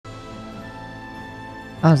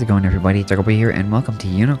How's it going, everybody? It's Jacoby here, and welcome to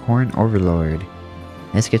Unicorn Overlord.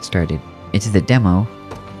 Let's get started. It's the demo,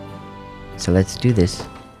 so let's do this.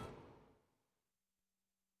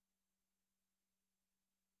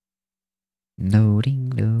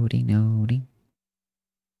 Loading, loading, loading.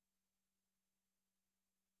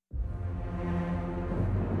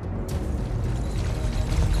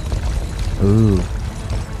 Ooh.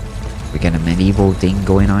 We got a medieval thing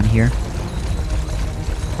going on here.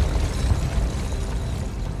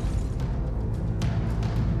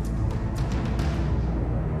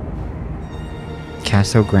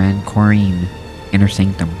 Castle Grand Corine, Inner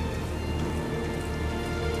Sanctum.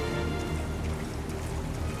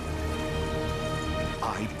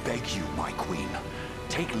 I beg you, my queen,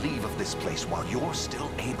 take leave of this place while you're still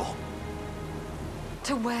able.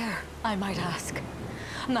 To where, I might ask?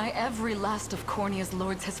 Nigh every last of Cornia's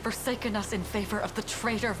lords has forsaken us in favor of the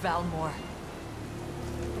traitor Valmore.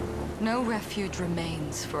 No refuge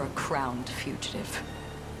remains for a crowned fugitive.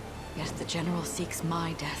 Yet the general seeks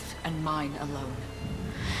my death and mine alone.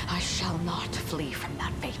 I shall not flee from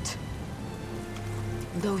that fate.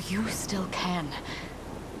 Though you still can,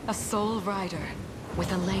 a sole rider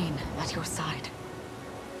with Elaine at your side.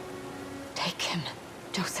 Take him,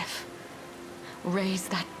 Joseph. Raise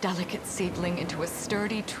that delicate seedling into a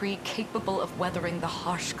sturdy tree capable of weathering the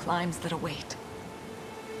harsh climes that await.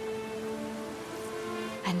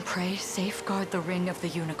 And pray safeguard the ring of the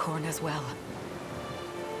unicorn as well.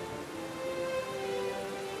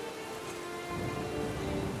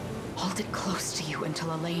 Hold it close to you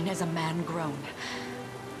until Elaine is a man grown.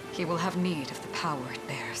 He will have need of the power it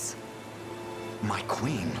bears. My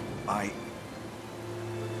queen,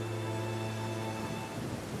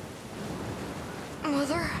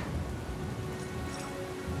 Mother?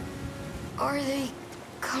 Are they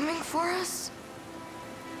coming for us?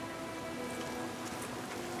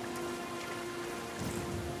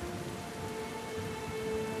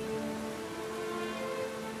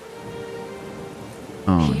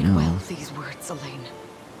 Oh Heed no. well these words, Elaine.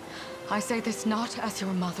 I say this not as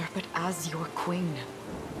your mother, but as your queen.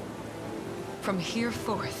 From here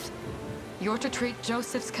forth, you're to treat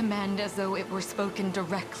Joseph's command as though it were spoken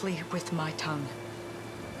directly with my tongue.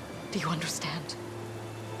 Do you understand?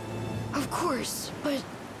 Of course, but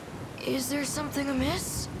is there something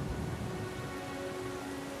amiss?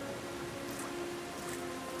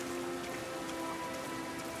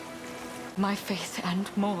 My faith and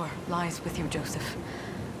more lies with you, Joseph.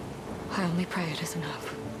 I only pray it is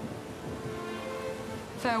enough.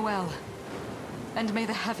 Farewell, and may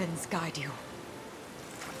the heavens guide you.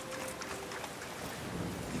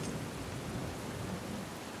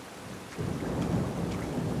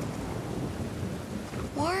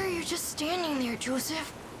 Why are you just standing there,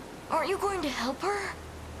 Joseph? Aren't you going to help her?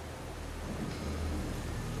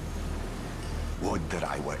 would that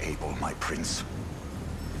I were able, my prince.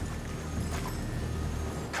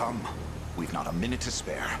 Come, we've not a minute to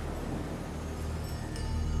spare.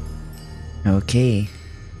 Okay,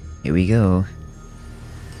 here we go.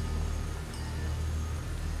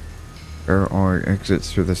 There are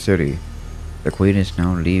exits to the city. The queen is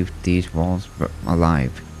now leave these walls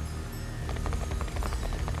alive.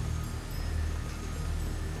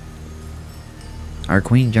 Our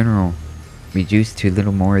queen general reduced to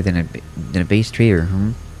little more than a base traitor,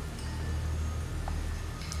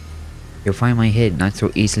 You'll find my head not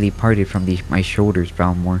so easily parted from my shoulders,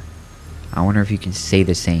 Valmore. I wonder if you can say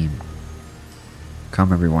the same.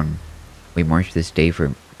 Come, everyone. We march this day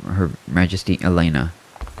for Her Majesty Elena.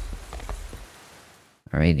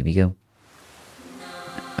 Alright, here we go.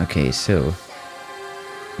 Okay, so...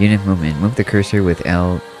 Unit movement. Move the cursor with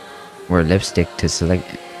L or left stick to select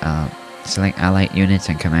allied units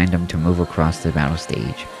and command them to move across the battle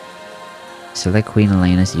stage. Select Queen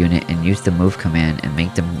Elena's unit and use the move command and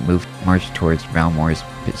make them march towards Valmore's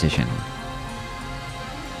position.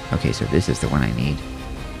 Okay, so this is the one I need.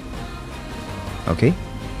 Okay.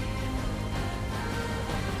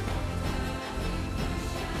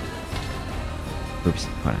 Oops,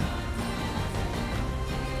 hold on.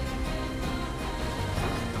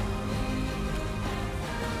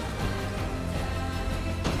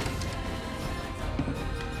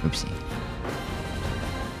 Oopsie.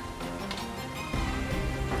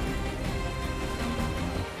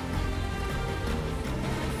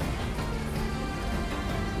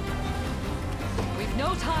 We've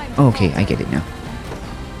no time. Okay, I get it now.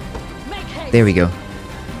 Make haste. There we go.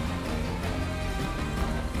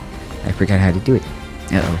 I forgot how to do it.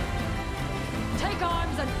 Uh-oh. Take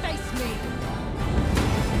arms and face me.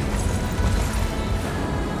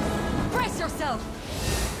 Brace yourself.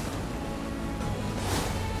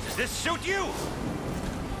 Does this suit you?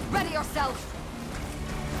 Ready yourself.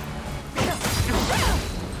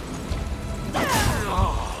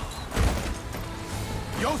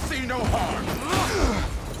 No see, no harm.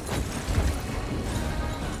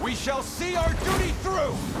 We shall see our duty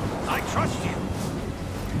through. I trust you.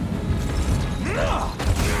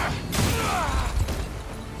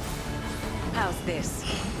 How's this?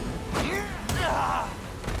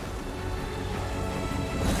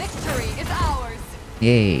 Victory is ours!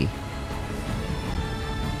 Yay.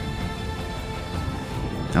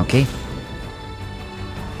 Okay.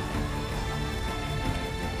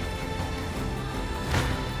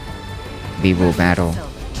 We will battle.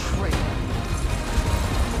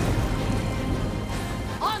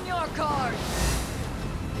 On your guard!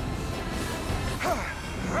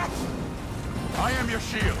 I am your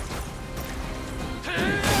shield.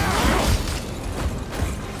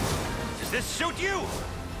 Does this suit you?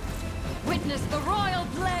 Witness the royal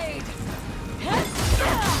blade!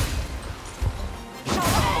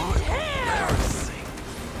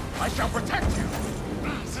 I shall protect you.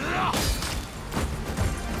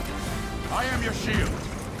 I am your shield.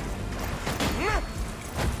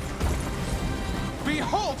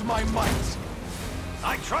 Behold my might.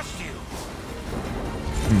 I trust you.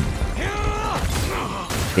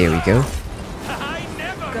 There we go. I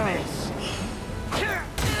never miss.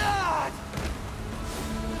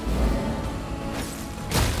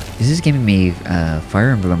 This is giving me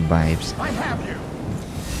Fire Emblem vibes. I have you.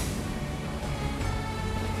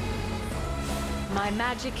 My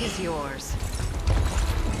magic is yours.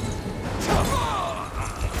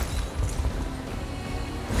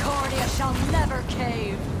 Cordia shall never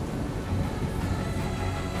cave.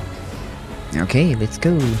 Okay, let's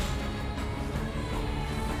go.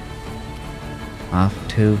 Off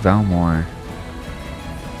to Valmore.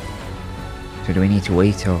 So do we need to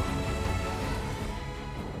wait till...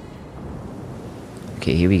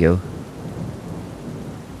 Okay, here we go.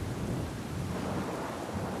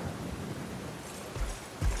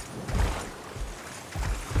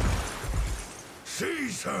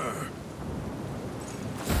 Caesar!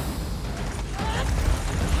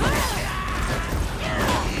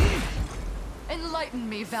 Enlighten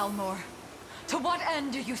me, Valmore. To what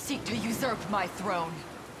end do you seek to usurp my throne?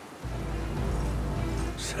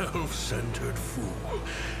 Self-centered fool.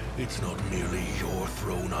 It's not merely your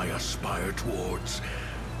throne I aspire towards.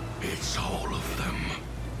 It's all of them.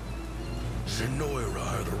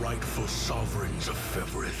 Zenoira are the rightful sovereigns of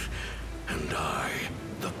Fevrith, and I,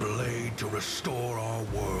 the blade to restore our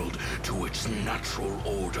world to its natural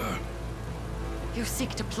order. You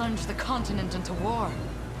seek to plunge the continent into war.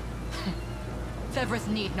 Fevrith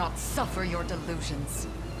need not suffer your delusions.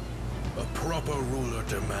 A proper ruler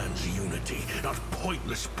demands unity, not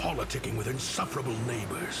pointless politicking with insufferable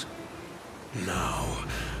neighbors. Now,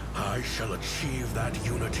 I shall achieve that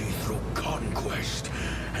unity through conquest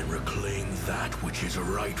and reclaim that which is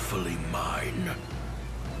rightfully mine.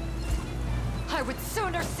 I would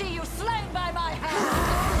sooner see you slain by my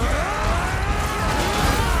hand!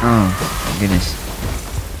 Oh, goodness.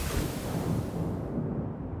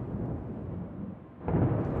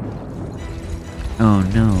 Oh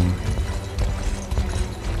no.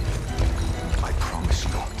 I promise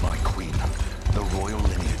you, my queen, the royal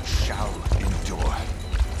lineage shall endure.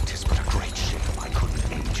 'Tis but a great shame I couldn't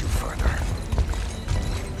aid you further.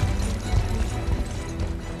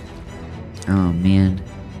 Oh man.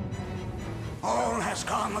 All has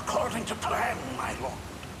gone according to plan, my lord.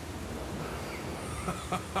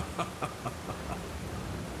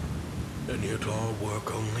 And yet our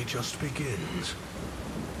work only just begins.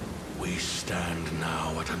 We stand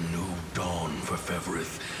now at a new dawn for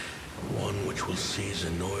Fevrith, one which will see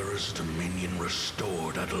Zenoira's dominion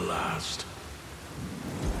restored at last.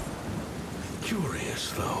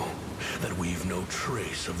 Curious, though, that we've no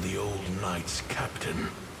trace of the old knight's captain.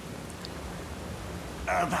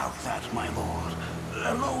 About that, my lord.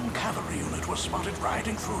 A lone cavalry unit was spotted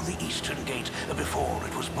riding through the eastern gate before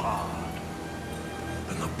it was barred.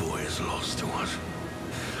 And the boy is lost to us.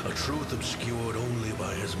 A truth obscured only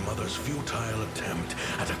by his mother's futile attempt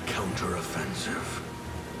at a counter-offensive.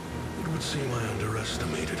 It would seem I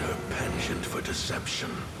underestimated her penchant for deception.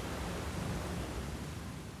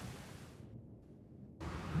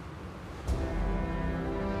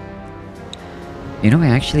 You know, I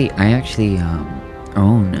actually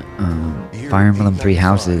own Fire Emblem Three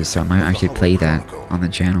Houses, so I might actually play that on the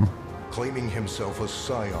channel. Claiming himself a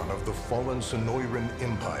scion of the fallen Sonoran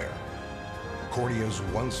Empire, Cordia's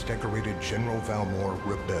once decorated General Valmore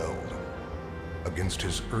rebelled against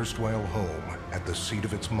his erstwhile home at the seat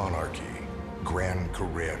of its monarchy, Gran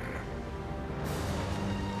Corinne.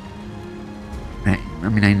 I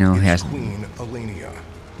mean, I know he Its has. Queen Elenia,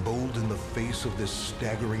 bold in the face of this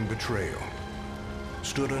staggering betrayal,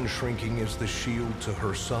 stood unshrinking as the shield to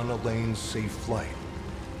her son Elaine's safe flight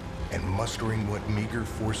and mustering what meager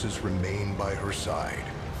forces remained by her side,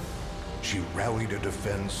 she rallied a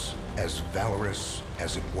defense as valorous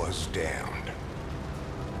as it was damned.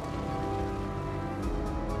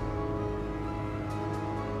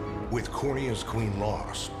 With Cornea's queen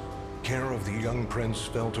lost, care of the young prince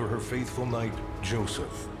fell to her faithful knight,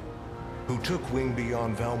 Joseph, who took wing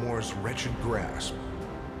beyond Valmore's wretched grasp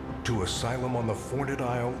to asylum on the forted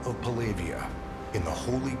isle of Palavia in the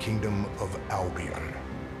holy kingdom of Albion.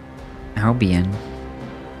 Albion?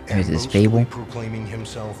 There's this fable. Proclaiming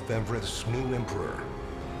himself Bevrith's new emperor,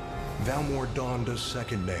 Valmore donned a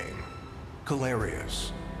second name,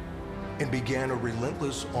 Calarius, and began a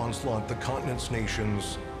relentless onslaught the continent's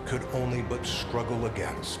nations could only but struggle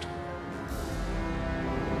against.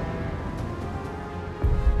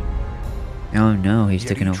 Oh no, he's Yet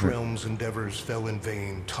taken each over. realm's endeavors fell in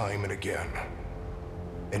vain time and again,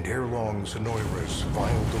 and ere long Zenoira's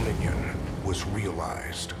vile dominion was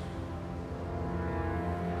realized.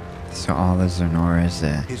 So all of Zenoira's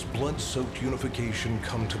His blood-soaked unification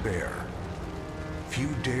come to bear. Few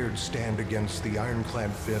dared stand against the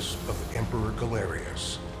ironclad fist of Emperor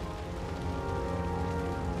Galerius.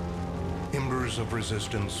 Embers of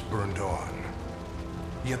resistance burned on.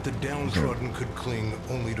 Yet the downtrodden could cling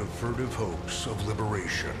only to furtive hopes of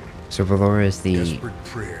liberation. So Valora is the Desperate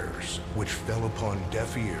prayers which fell upon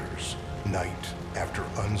deaf ears, night after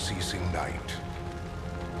unceasing night.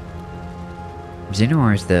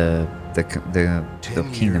 Xenor is the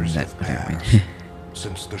 10 kingdom years that have passed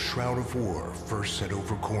since the Shroud of War first set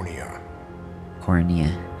over Cornea. Cornea.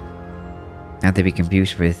 Not to be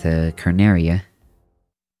confused with Carnaria.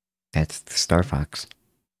 That's the Star Fox.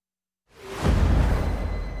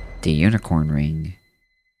 The Unicorn Ring.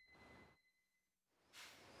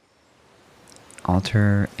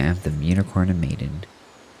 Altar of the Unicorn Maiden.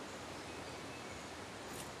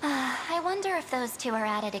 I wonder if those two are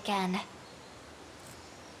at it again.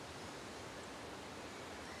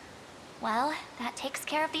 Well, that takes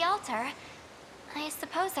care of the altar. I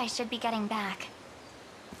suppose I should be getting back.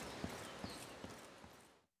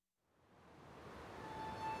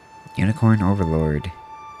 Unicorn Overlord.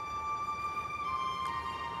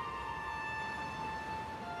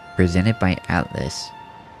 Presented by Atlus.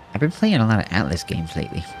 I've been playing a lot of Atlus games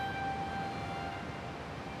lately.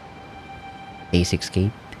 Basic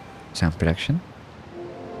Scape. Sound production.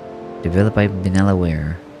 Developed by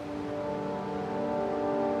Vanillaware.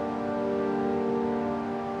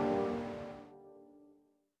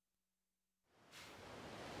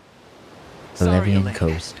 Bolivian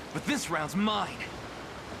Coast. But this round's mine.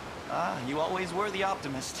 Ah, you always were the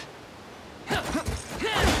optimist.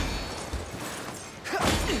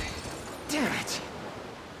 Damn it.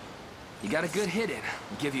 You got a good hit in,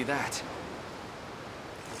 I'll give you that.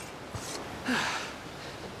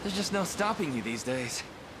 There's just no stopping you these days.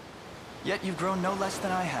 Yet you've grown no less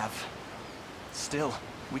than I have. Still,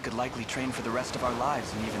 we could likely train for the rest of our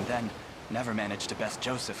lives, and even then, never manage to best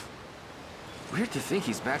Joseph. Weird to think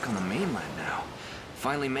he's back on the mainland now.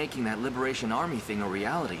 Finally making that Liberation Army thing a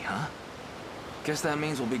reality, huh? Guess that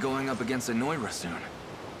means we'll be going up against Zenoira soon.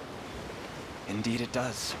 Indeed it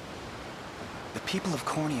does. The people of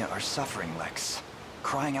Cornea are suffering, Lex.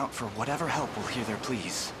 Crying out for whatever help will hear their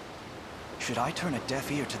pleas. Should I turn a deaf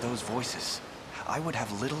ear to those voices, I would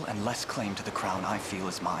have little and less claim to the crown I feel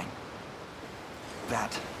is mine.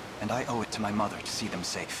 That, and I owe it to my mother to see them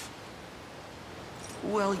safe.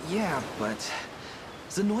 Well, yeah, but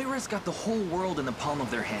Zenoira's got the whole world in the palm of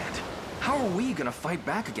their hand. How are we gonna fight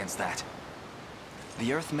back against that?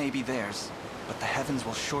 The earth may be theirs, but the heavens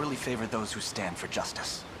will surely favor those who stand for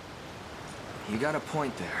justice. You got a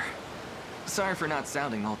point there. Sorry for not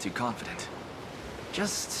sounding all too confident.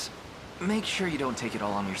 Just make sure you don't take it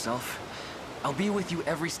all on yourself. I'll be with you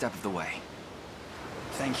every step of the way.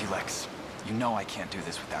 Thank you, Lex. You know I can't do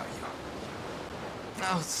this without you.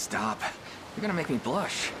 Oh, stop. You're gonna make me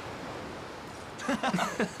blush.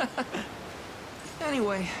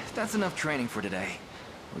 Anyway, that's enough training for today.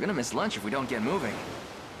 We're gonna miss lunch if we don't get moving.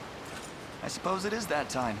 I suppose it is that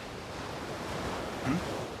time.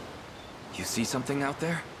 You see something out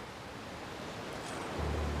there?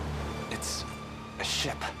 It's a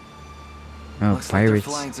ship. Oh, Looks like pirates.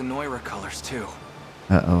 they're flying Zenoira colors too.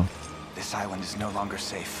 Uh-oh. This island is no longer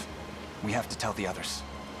safe. We have to tell the others.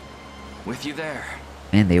 With you there.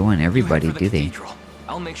 Man, they want everybody, You head for the do they? cathedral.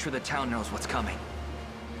 I'll make sure the town knows what's coming.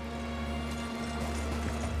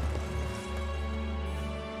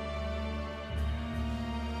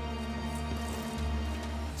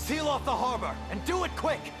 Seal off the harbor, and do it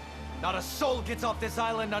quick! Not a soul gets off this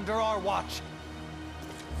island under our watch.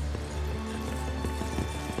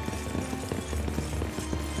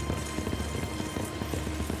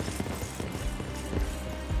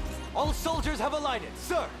 All soldiers have alighted,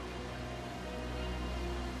 sir!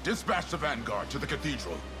 Dispatch the vanguard to the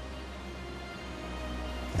cathedral.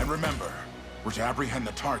 And remember, we're to apprehend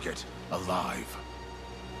the target alive.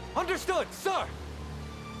 Understood, sir!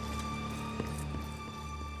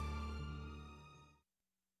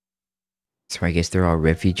 So I guess they're all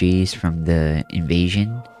refugees from the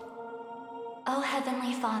invasion. O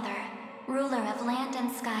Heavenly Father, ruler of land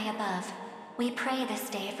and sky above, we pray this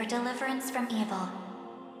day for deliverance from evil.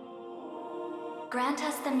 Grant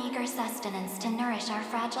us the meager sustenance to nourish our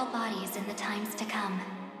fragile bodies in the times to come.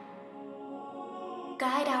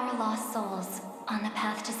 Guide our lost souls on the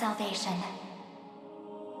path to salvation.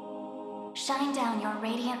 Shine down your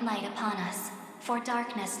radiant light upon us, for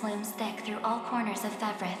darkness looms thick through all corners of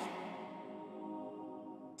Fevrith.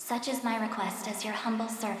 Such is my request as your humble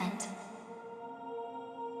servant.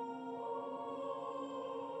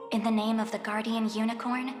 In the name of the Guardian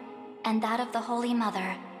Unicorn, and that of the Holy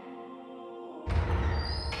Mother.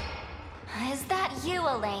 Is that you,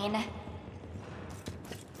 Elaine?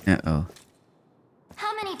 Uh-oh.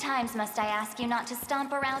 How many times must I ask you not to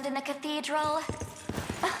stomp around in the cathedral?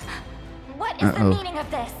 What is the meaning of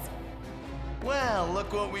this? Well,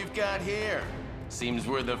 look what we've got here. Seems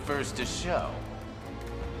we're the first to show.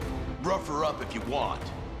 Rough her up if you want,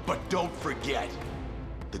 but don't forget,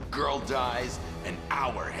 the girl dies and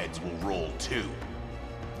our heads will roll too.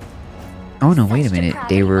 Oh no, wait a minute.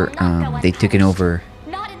 They were, they took it over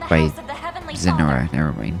by Zenora.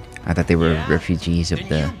 Never mind. I thought they were refugees of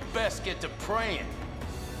the... You best get to praying.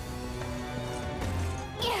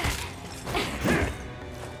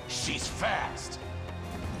 She's fast.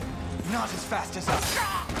 Not as fast as us.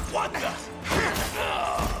 What the?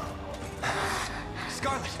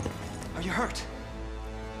 Scarlet, are you hurt?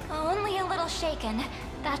 Only a little shaken,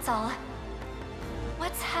 that's all.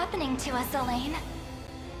 What's happening to us, Elaine?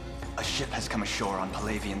 A ship has come ashore on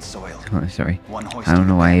Palavian soil. Oh, sorry. One I don't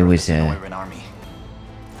know why it was, army.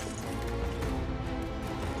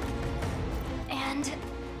 And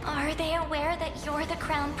are they aware that you're the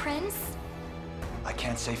Crown Prince? I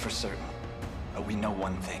can't say for certain, but we know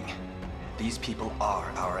one thing. These people are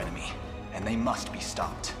our enemy, and they must be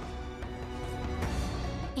stopped.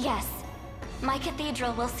 Yes. My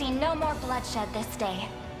cathedral will see no more bloodshed this day.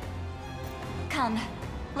 Come,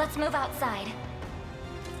 let's move outside.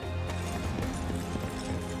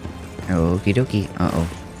 Okie dokie. Uh-oh.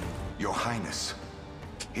 Your Highness,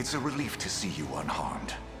 it's a relief to see you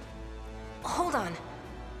unharmed. Hold on.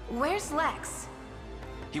 Where's Lex?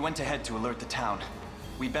 He went ahead to alert the town.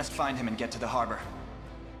 We best find him and get to the harbor.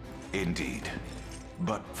 Indeed.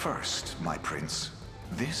 But first, my prince,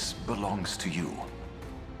 this belongs to you.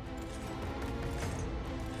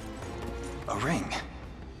 A ring.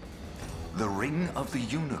 The Ring of the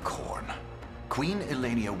Unicorn. Queen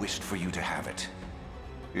Elenia wished for you to have it.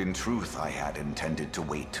 In truth, I had intended to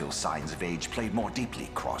wait till signs of age played more deeply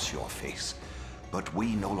across your face. But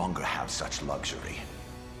we no longer have such luxury.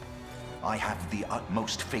 I have the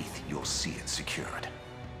utmost faith you'll see it secured.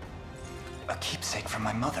 A keepsake from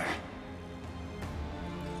my mother.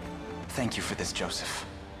 Thank you for this, Joseph.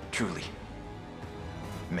 Truly.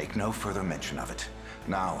 Make no further mention of it.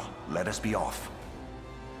 Now, let us be off.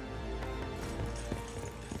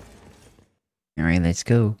 Alright, let's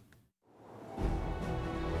go.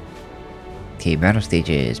 Okay, battle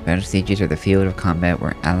stages. Battle stages are the field of combat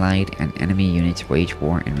where allied and enemy units wage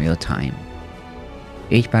war in real time.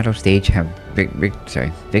 Each battle stage have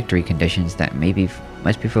victory conditions that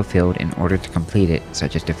must be fulfilled in order to complete it,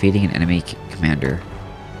 such as defeating an enemy commander.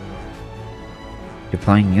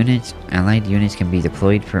 Deploying units. Allied units can be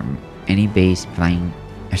deployed from any base flying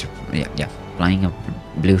a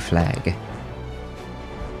blue flag.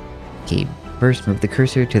 Okay, first move the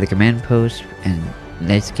cursor to the command post and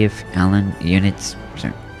let's give Elaine's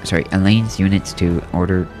units to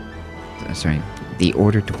order. The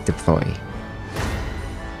order to deploy.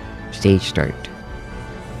 Stage start.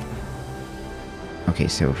 Okay,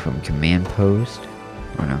 so from command post.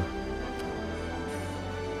 Oh no.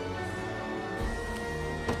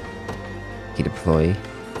 Okay, deploy.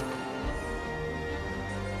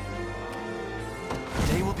 The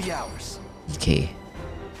day will be ours. Okay.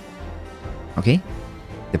 Okay.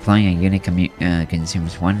 Deploying a unit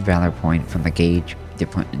consumes 1 Valor point from the gauge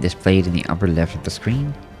displayed in the upper left of the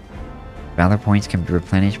screen. Valor points can be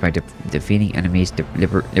replenished by defeating enemies,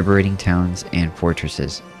 liberating towns and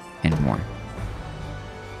fortresses, and more.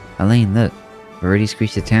 Elaine, look. We already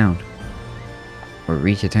reached the town.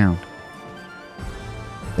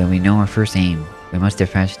 Then we know our first aim. We must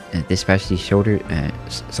dispatch these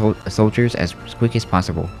soldiers as quick as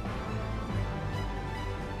possible.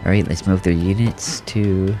 Alright, let's move the units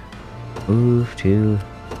to... Move to...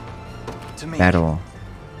 to me. Battle.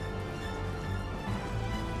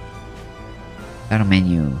 Battle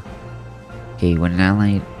menu. Okay, when an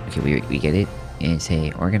ally... Okay, we get it. It's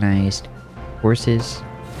a organized forces.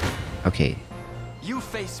 Okay. You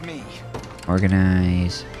face me.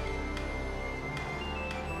 Organize.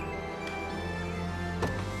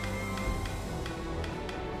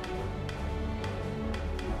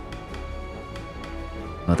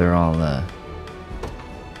 Oh, they're all,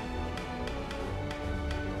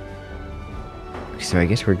 so I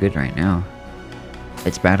guess we're good right now.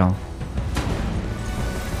 Let's battle.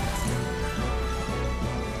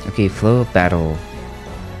 Okay, flow of battle.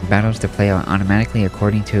 Battles to play out automatically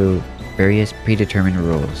according to various predetermined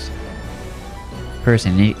rules. First,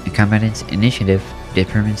 combatant's initiative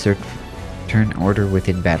determines their turn order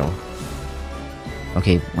within battle.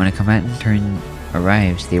 Okay, when a combatant turn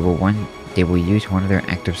arrives, they will use one of their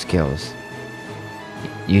active skills.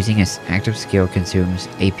 Using an active skill consumes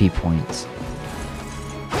AP points.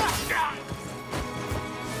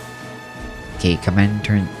 Okay,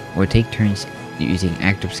 combatant will take turns using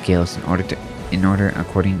active skills in order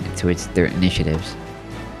according to their initiatives.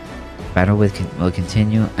 Battle will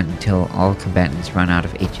continue until all combatants run out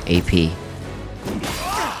of AP.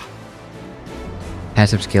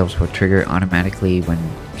 Passive skills will trigger automatically when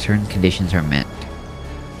certain conditions are met,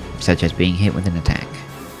 such as being hit with an attack.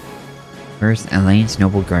 First, Elaine's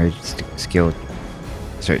Noble Guard skill.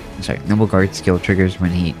 Noble Guard skill triggers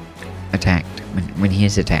when he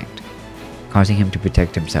is attacked, causing him to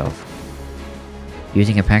protect himself.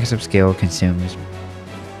 Using a passive skill consumes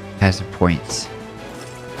passive points.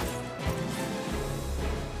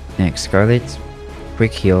 Next, Scarlet's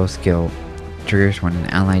Quick Heal skill triggers when an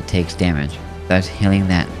ally takes damage, thus healing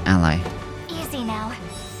that ally. Easy now.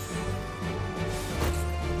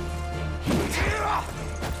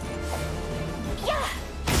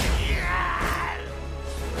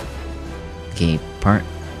 Okay,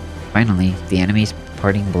 finally, the enemy's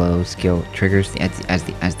Parting Blow skill triggers at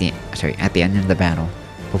the end of the battle,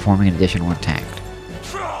 performing an additional attack.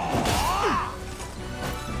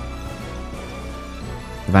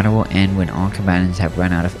 The battle will end when all combatants have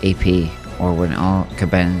run out of AP, or when all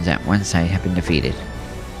combatants at one side have been defeated.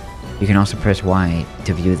 You can also press Y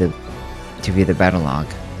to view the battle log,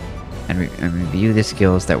 and review the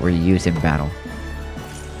skills that were used in battle.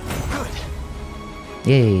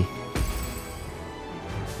 Yay!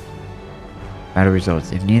 Battle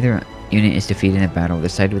results. If neither unit is defeated in a battle, the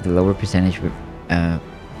side with the lower percentage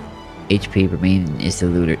HP remaining is the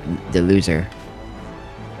loser.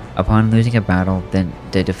 Upon losing a battle, then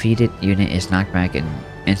the defeated unit is knocked back and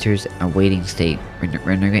enters a waiting state,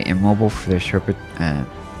 rendering it immobile for a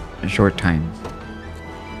short time.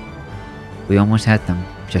 We almost had them.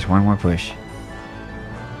 Just one more push.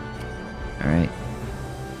 Alright.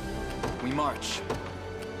 We march.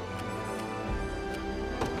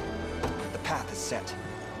 The path is set.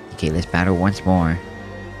 Okay, let's battle once more.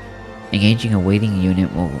 Engaging a waiting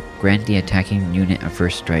unit will grant the attacking unit a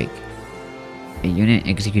first strike. A unit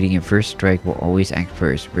executing a first strike will always act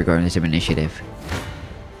first, regardless of initiative.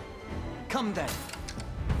 Come then.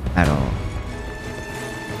 Battle.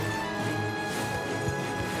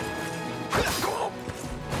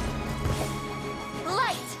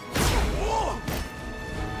 Light.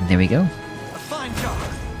 There we go. A fine job.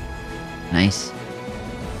 Nice.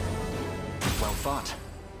 Well fought.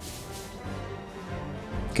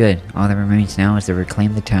 Good. All that remains now is to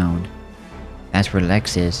reclaim the town. That's where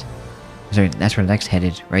Lex is. Sorry, that's where Lex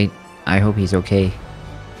headed, right? I hope he's okay.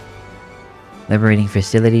 Liberating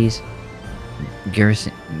facilities.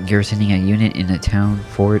 Garrisoning a unit in a town,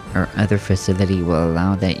 fort, or other facility will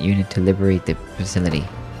allow that unit to liberate the facility.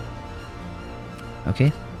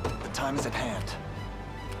 Okay. The time is at hand.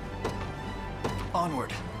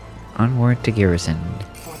 Onward. Onward to garrison.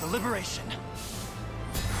 For the liberation.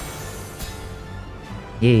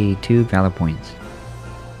 Yay, 2 valor points.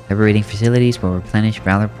 Liberating facilities will replenish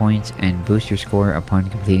valor points and boost your score upon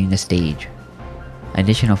completing the stage.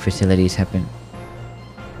 Additional facilities have been...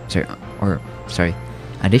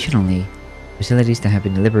 Additionally, facilities that have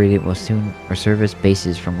been liberated will soon serve as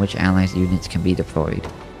bases from which allies units can be deployed.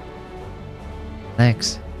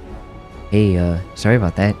 Lex. Hey, sorry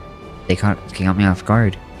about that. They caught me off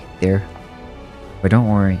guard there. But don't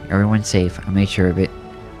worry, everyone's safe. I made sure of it.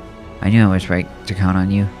 I knew I was right to count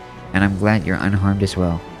on you, and I'm glad you're unharmed as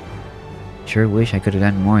well. Sure wish I could have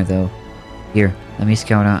done more though. Here, let me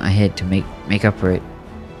scout out ahead to make up for it.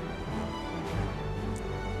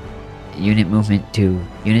 Unit movement 2.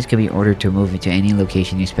 Units can be ordered to move into any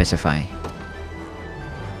location you specify.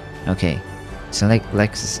 Okay. Select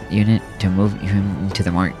Lex's unit to move him into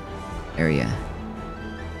the marked area.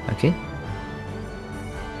 Okay.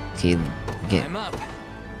 Okay, Get. I'm up.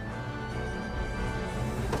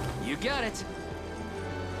 You got it.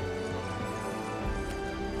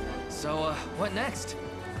 So, what next?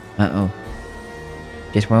 Uh-oh.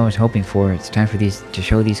 Just what I was hoping for. It's time for to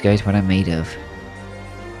show these guys what I'm made of.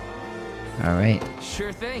 Alright.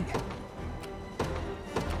 Sure thing.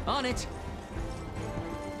 On it.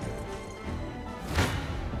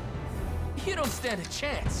 You don't stand a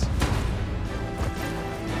chance.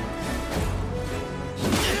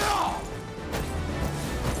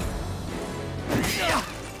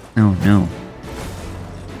 Oh no.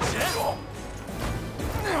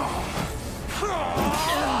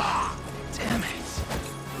 Damn it.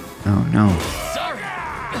 Oh no. Sorry.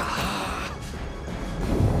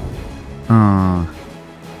 Aww.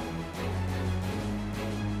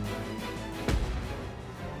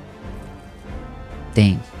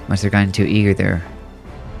 Dang, must have gotten too eager there.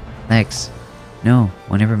 Lex. No,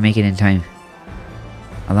 we'll never make it in time.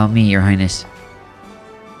 Allow me, Your Highness.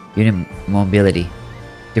 Unit mobility.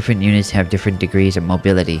 Different units have different degrees of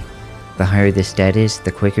mobility. The higher the stat is,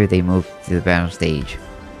 the quicker they move through the battle stage.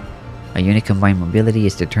 A unit combined mobility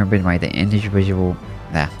is determined by the individual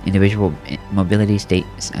mobility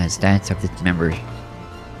stats of its members.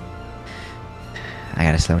 I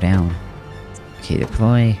gotta slow down. Okay,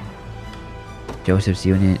 deploy. Joseph's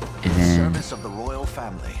unit, and then... Service of the royal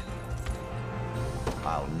family.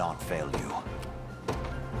 I'll not fail you.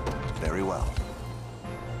 Very well.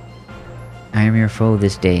 I am your foe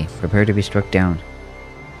this day. Prepare to be struck down.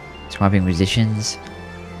 Swapping positions.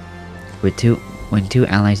 When two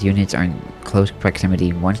allies units are in close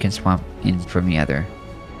proximity, one can swap in from the other.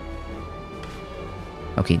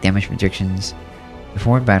 Okay, damage predictions.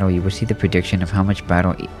 Before battle, you will see the prediction of how much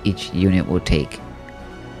battle each unit will take.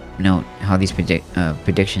 Note how these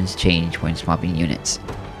predictions change when swapping units.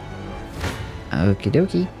 Okie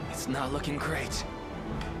dokie. It's not looking great.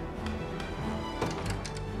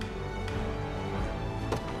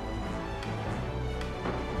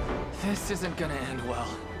 This isn't gonna end well.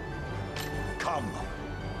 Come.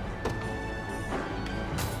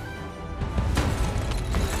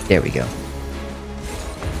 There we go.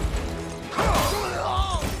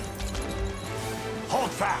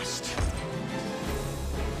 Hold fast.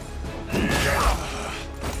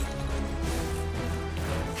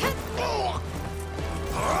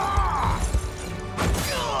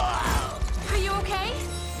 Are you okay?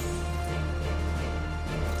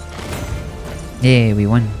 Yay, we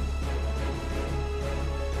won.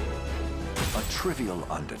 A trivial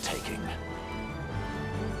undertaking.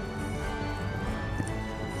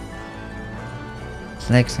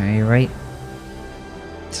 Lex, are you right?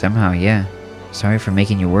 Somehow, yeah. Sorry for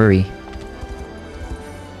making you worry.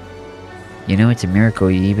 You know it's a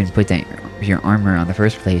miracle you even put your armor on the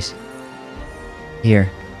first place.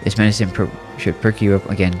 Here, this medicine should perk you up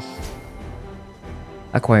again.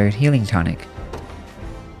 Acquired healing tonic.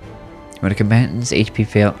 When a combatant's HP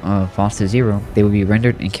falls to 0, they will be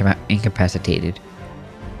rendered incapacitated.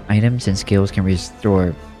 Items and skills can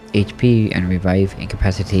restore HP and revive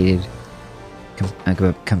incapacitated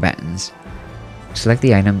combatants. Select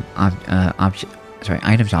the items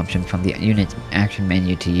option from the unit's action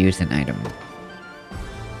menu to use an item.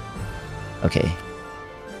 Okay.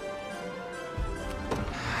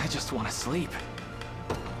 I just want to sleep.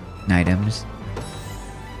 Items.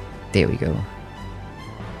 There we go.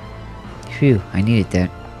 Phew, I needed that.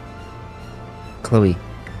 Chloe,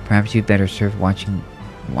 perhaps you'd better serve watching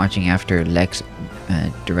after Lex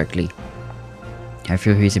directly. I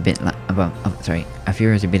fear he's a bit I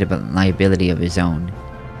fear he's a bit of a liability of his own.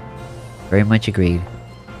 Very much agreed.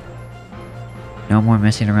 No more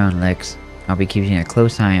messing around, Lex. I'll be keeping a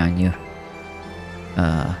close eye on you.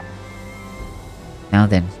 Now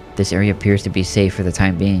then, this area appears to be safe for the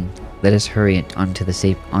time being. Let us hurry onto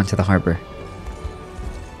the harbor.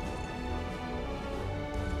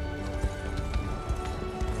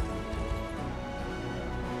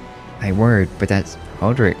 My word, but that's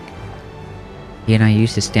Hodrick. He and I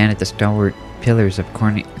used to stand at the stalwart pillars of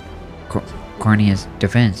Cornea's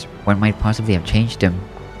defense. What might possibly have changed him?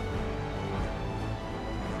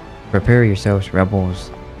 Prepare yourselves, rebels.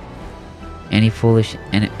 Any foolish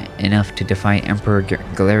enough to defy Emperor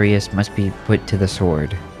Galerius must be put to the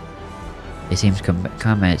sword. It seems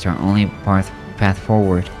combat's our only path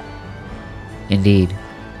forward. Indeed,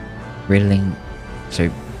 ridding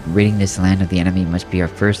this land of the enemy must be our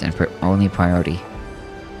first and only priority,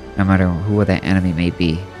 no matter who that enemy may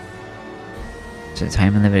be. So the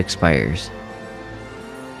time limit expires.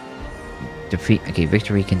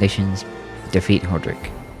 Victory conditions. Defeat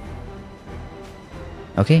Hodrick.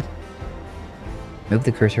 Okay. Move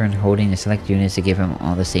the cursor and holding the select units to give them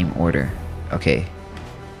all the same order. Okay.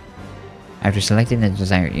 After selecting the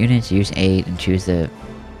desired units, use A and choose the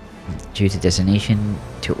destination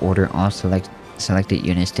to order all selected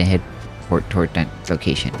units to head toward that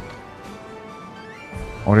location.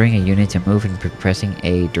 Ordering a unit to move and pressing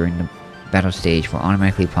A during the battle stage will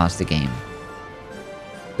automatically pause the game.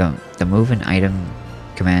 The move and item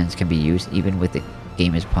commands can be used even with the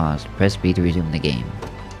game is paused. Press B to resume the game.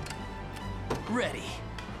 Ready.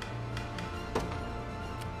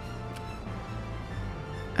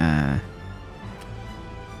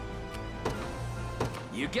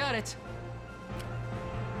 You got it.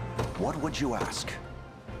 What would you ask?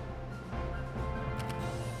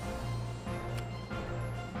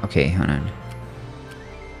 Okay, hold on.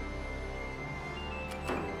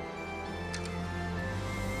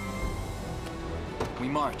 We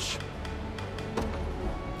march.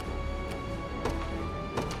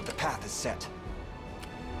 The path is set.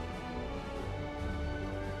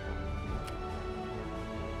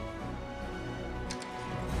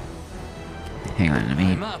 Hang on, let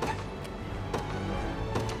me... I'm up.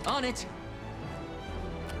 On it.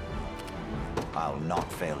 I'll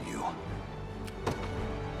not fail you.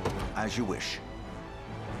 As you wish.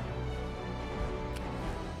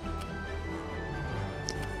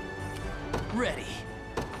 Ready.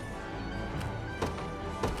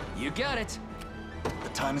 You got it. The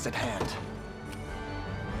time is at hand.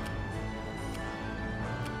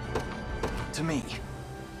 To me.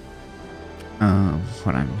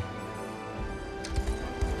 Hold on.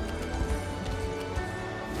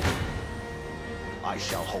 I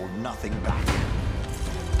shall hold nothing back.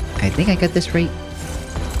 I think I got this right.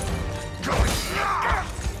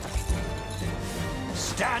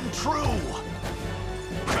 Stand true!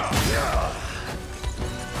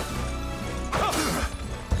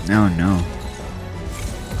 No, no.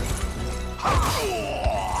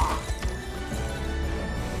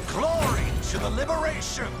 Glory to the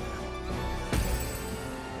liberation!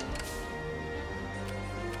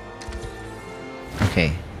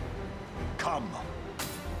 Okay. Come.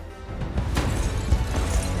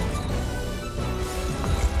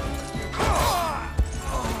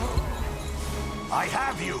 I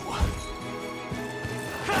have you!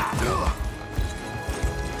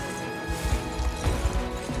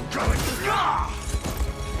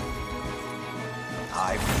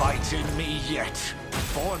 I fight in me yet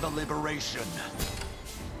for the liberation.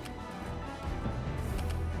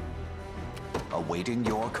 Awaiting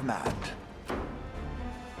your command.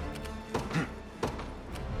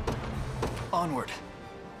 Onward.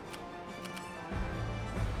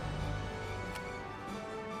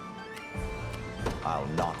 I'll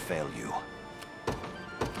not fail you.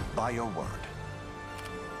 By your word.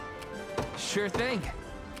 Sure thing.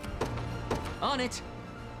 On it.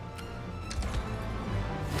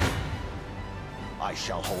 I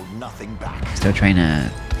shall hold nothing back. Still trying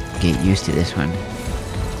to get used to this one.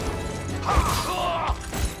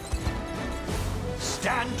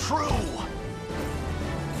 Stand true!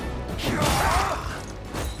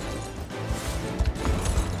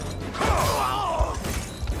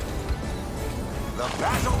 The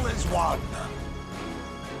battle is won!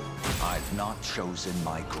 I've not chosen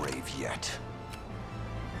my grave yet.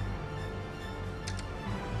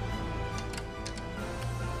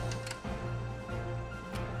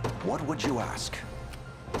 What would you ask?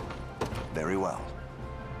 Very well.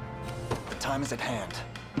 The time is at hand.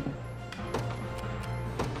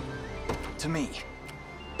 To me.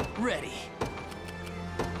 Ready.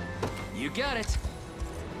 You got it.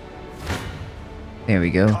 There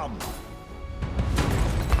we go. Come.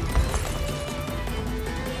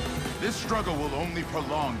 This struggle will only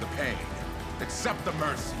prolong the pain. Accept the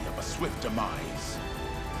mercy of a swift demise.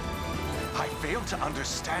 I fail to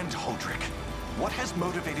understand, Hodrick. What has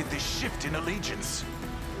motivated this shift in allegiance?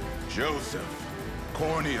 Joseph,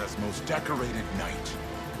 Cornea's most decorated knight.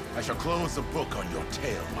 I shall close the book on your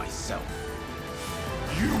tale myself.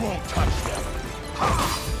 You won't touch them.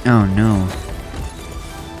 Oh no.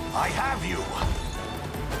 I have you.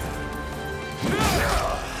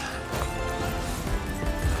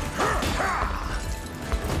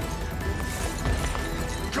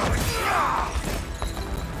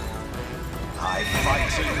 I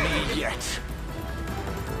fight in me yet.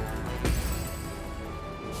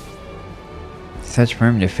 Such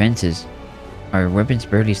firm defenses. Our weapons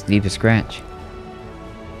barely leave a scratch.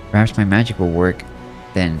 Perhaps my magic will work.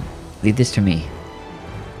 Then, leave this to me.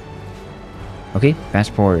 Okay,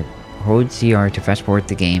 fast forward. Hold CR to fast forward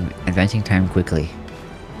the game, advancing time quickly.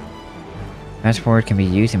 Fast forward can be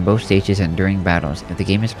used in both stages and during battles. If the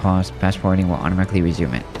game is paused, fast forwarding will automatically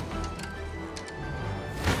resume it.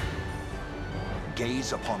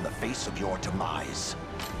 Gaze upon the face of your demise.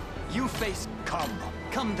 You face. Come.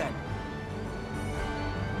 Come then.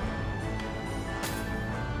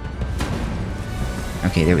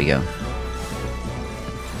 Okay, there we go.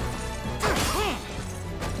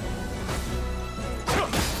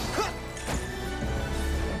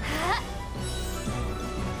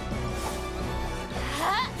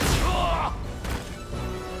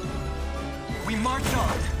 We march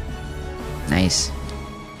on. Nice.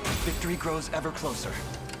 Victory grows ever closer.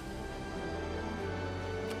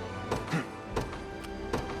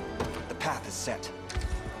 The path is set.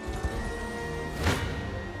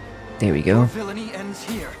 There we go. Your villainy ends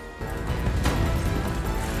here.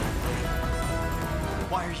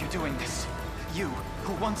 Why are you doing this? You,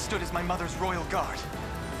 who once stood as my mother's royal guard.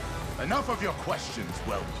 Enough of your questions,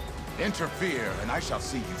 whelp. Interfere, and I shall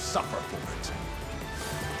see you suffer for it.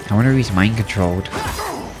 I wonder if he's mind controlled.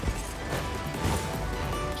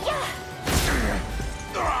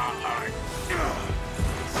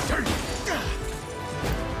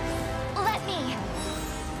 Let me.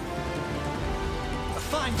 A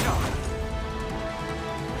fine job.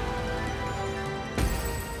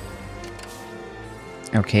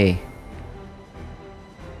 Okay.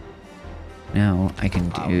 Now I can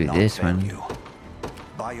do this one.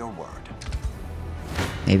 By your word.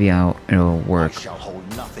 Maybe it'll work. I shall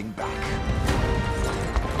hold nothing back.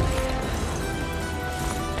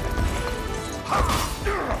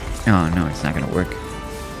 Oh no, it's not gonna work.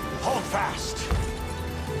 Hold fast.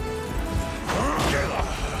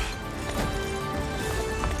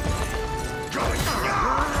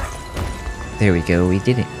 There we go, we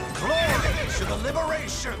did it. Glory to the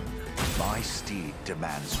liberation. My steed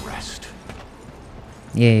demands rest.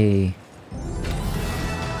 Yay.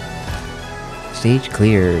 Stage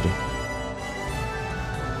cleared.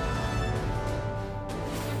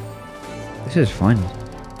 This is fun.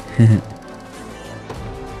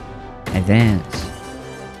 Advance.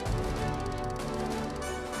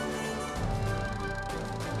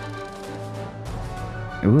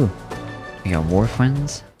 Ooh. We got war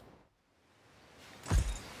funds.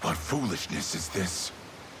 What foolishness is this?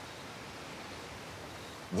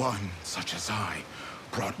 One such as I,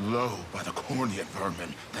 brought low by the corneate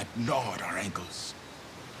vermin that gnawed our ankles.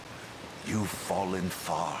 You've fallen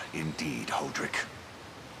far indeed, Hodrick.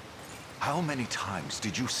 How many times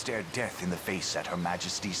did you stare death in the face at Her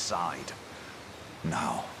Majesty's side?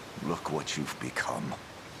 Now, look what you've become.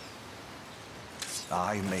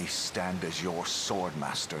 I may stand as your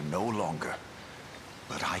swordmaster no longer,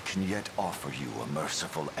 but I can yet offer you a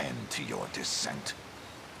merciful end to your descent.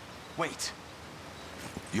 Wait.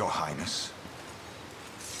 Your Highness.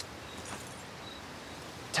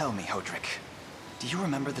 Tell me, Hodrick, do you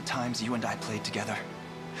remember the times you and I played together?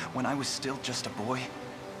 When I was still just a boy?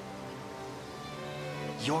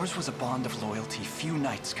 Yours was a bond of loyalty few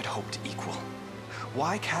knights could hope to equal.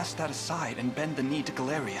 Why cast that aside and bend the knee to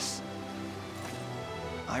Galerius?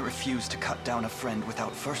 I refuse to cut down a friend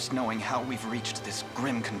without first knowing how we've reached this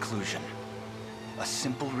grim conclusion. A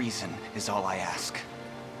simple reason is all I ask.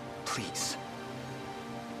 Please.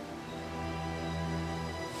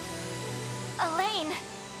 Elaine!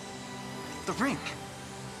 The ring!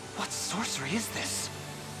 What sorcery is this?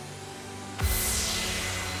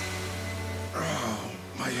 Oh,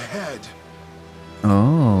 my head.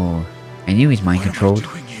 Oh. I knew he's mind controlled.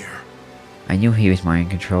 What am I doing here? I knew he was mind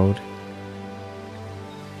controlled.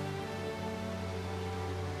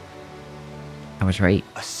 I was right.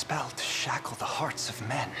 A spell to shackle the hearts of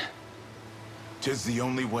men. 'Tis the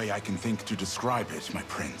only way I can think to describe it, my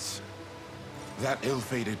prince. That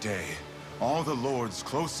ill-fated day, all the lords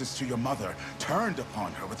closest to your mother turned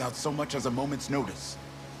upon her without so much as a moment's notice.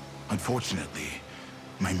 Unfortunately,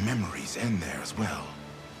 my memories end there as well.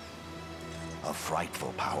 A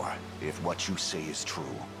frightful power, if what you say is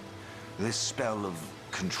true. This spell of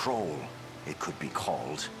control, it could be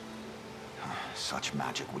called. Such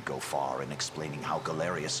magic would go far in explaining how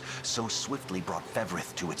Galerius so swiftly brought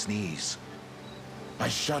Fevrith to its knees. I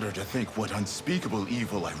shudder to think what unspeakable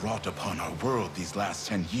evil I wrought upon our world these last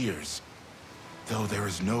 10 years. Though there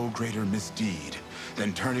is no greater misdeed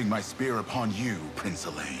than turning my spear upon you, Prince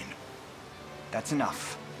Elaine. That's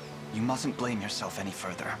enough. You mustn't blame yourself any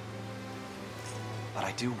further. But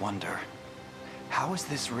I do wonder, how is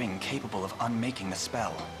this ring capable of unmaking the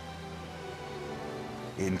spell?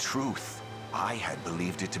 In truth, I had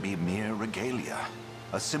believed it to be mere regalia,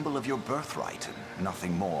 a symbol of your birthright and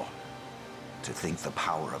nothing more. To think the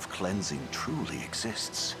power of cleansing truly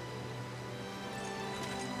exists.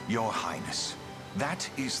 Your Highness, that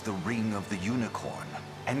is the Ring of the Unicorn,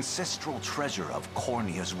 ancestral treasure of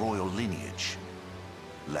Cornea's royal lineage.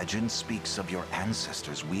 Legend speaks of your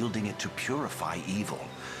ancestors wielding it to purify evil,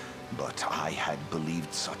 but I had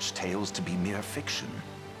believed such tales to be mere fiction.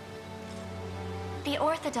 The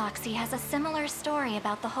Orthodoxy has a similar story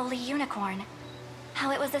about the Holy Unicorn. How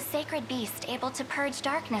it was a sacred beast able to purge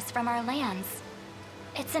darkness from our lands.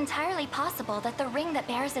 It's entirely possible that the ring that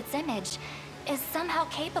bears its image is somehow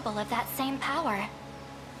capable of that same power.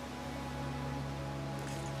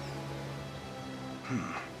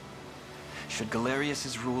 Should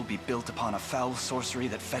Galerius's rule be built upon a foul sorcery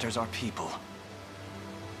that fetters our people,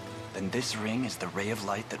 then this ring is the ray of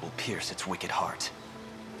light that will pierce its wicked heart.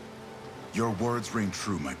 Your words ring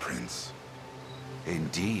true, my prince.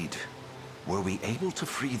 Indeed. Were we able to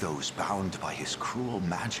free those bound by his cruel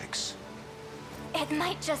magics? It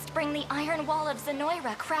might just bring the Iron Wall of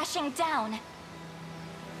Zenoira crashing down.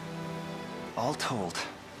 All told,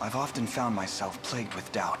 I've often found myself plagued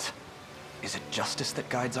with doubt. Is it justice that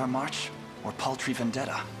guides our march, or paltry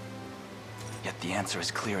vendetta? Yet the answer is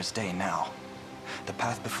clear as day now. The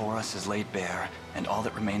path before us is laid bare, and all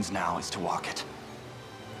that remains now is to walk it.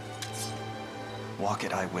 Walk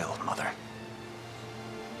it I will, Mother.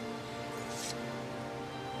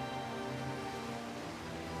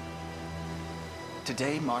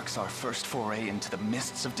 Today marks our first foray into the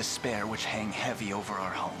mists of despair which hang heavy over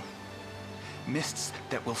our home. Mists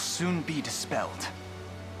that will soon be dispelled.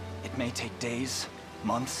 It may take days,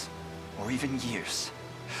 months, or even years,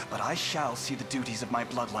 but I shall see the duties of my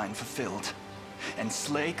bloodline fulfilled, and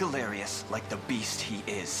slay Galerius like the beast he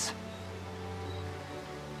is.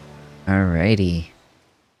 Alrighty.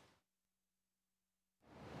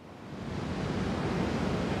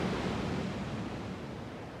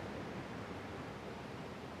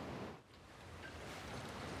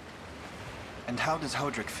 And how does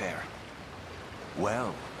Hodrick fare?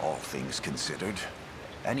 Well, all things considered,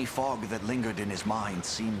 any fog that lingered in his mind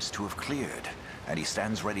seems to have cleared, and he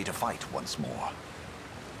stands ready to fight once more.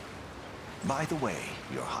 By the way,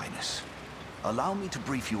 Your Highness, allow me to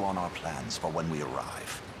brief you on our plans for when we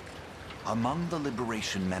arrive. Among the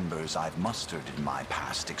Liberation members I've mustered in my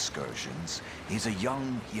past excursions is a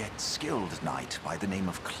young yet skilled knight by the name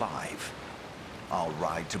of Clive. I'll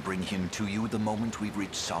ride to bring him to you the moment we've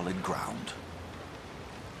reached solid ground.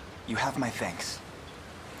 You have my thanks.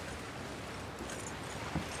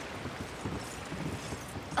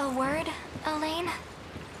 A word, Elaine?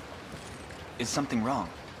 Is something wrong?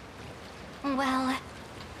 Well...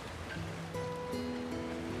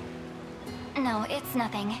 no, it's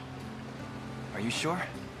nothing. Are you sure?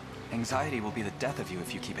 Anxiety will be the death of you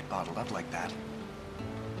if you keep it bottled up like that.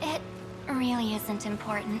 It really isn't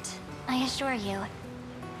important, I assure you.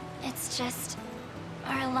 It's just...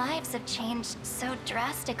 our lives have changed so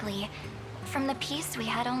drastically from the peace we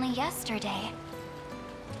had only yesterday.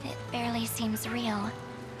 It barely seems real.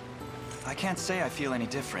 I can't say I feel any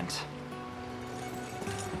different.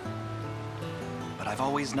 But I've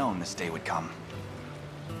always known this day would come.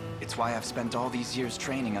 It's why I've spent all these years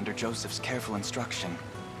training under Joseph's careful instruction.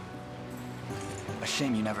 A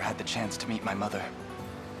shame you never had the chance to meet my mother.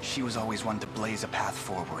 She was always one to blaze a path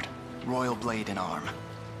forward, royal blade in arm.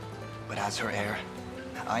 But as her heir,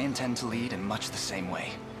 I intend to lead in much the same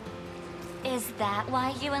way. Is that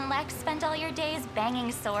why you and Lex spent all your days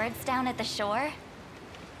banging swords down at the shore?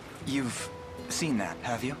 You've seen that,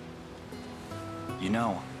 have you? You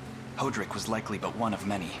know, Hodrick was likely but one of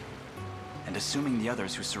many. And assuming the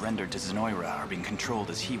others who surrendered to Zenoira are being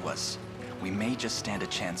controlled as he was, we may just stand a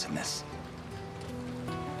chance in this.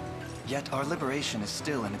 Yet our liberation is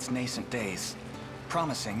still in its nascent days.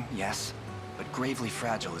 Promising, yes, but gravely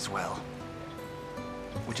fragile as well.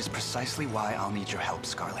 Which is precisely why I'll need your help,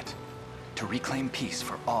 Scarlet. To reclaim peace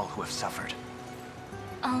for all who have suffered.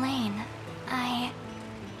 Elaine,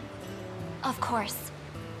 Of course.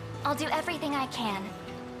 I'll do everything I can.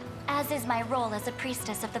 As is my role as a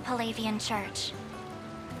priestess of the Palavian Church.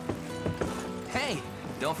 Hey,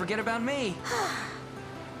 don't forget about me.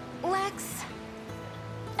 Lex.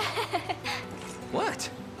 What?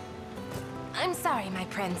 I'm sorry, my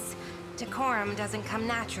prince. Decorum doesn't come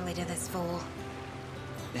naturally to this fool.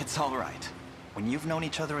 It's all right. When you've known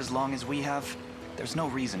each other as long as we have, there's no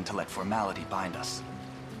reason to let formality bind us.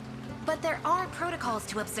 But there are protocols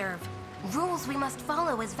to observe. Rules we must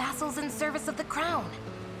follow as vassals in service of the crown.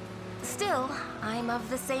 Still, I'm of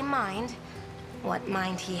the same mind. What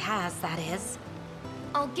mind he has, that is.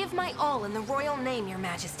 I'll give my all in the royal name, Your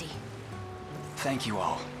Majesty. Thank you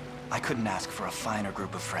all. I couldn't ask for a finer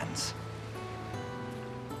group of friends.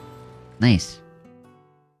 Nice.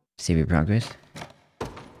 Save your progress.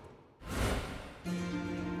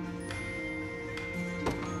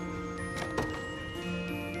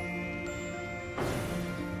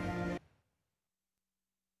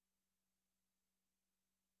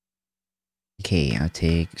 Okay, I'll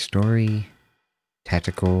take story,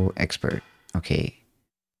 tactical, expert. Okay.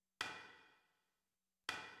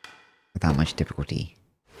 Without much difficulty.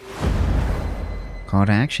 Call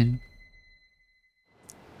to action.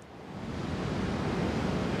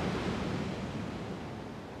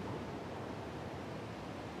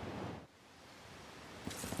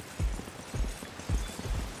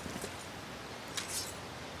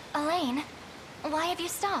 Elaine, why have you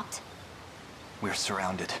stopped? We're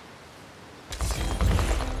surrounded.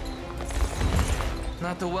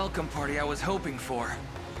 Not the welcome party I was hoping for.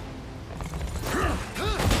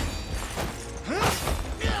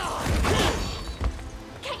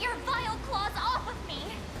 Get your vile claws off of me!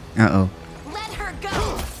 Uh-oh. Let her go!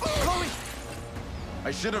 Chloe!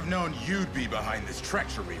 I should have known you'd be behind this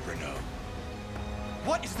treachery, Renault.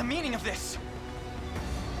 What is the meaning of this?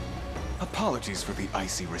 Apologies for the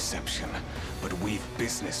icy reception, but we've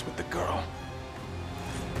business with the girl.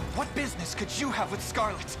 What business could you have with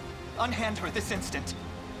Scarlet? Unhand her this instant.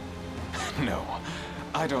 No,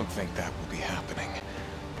 I don't think that will be happening.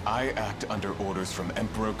 I act under orders from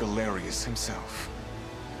Emperor Galerius himself.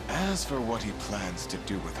 As for what he plans to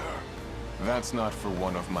do with her, that's not for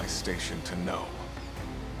one of my station to know.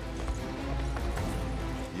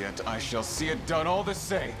 Yet I shall see it done all the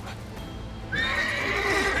same.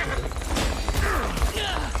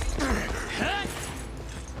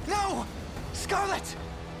 No! Scarlet!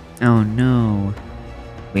 Oh no.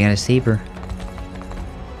 We gotta save her.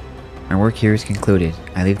 My work here is concluded.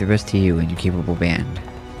 I leave the rest to you and your capable band.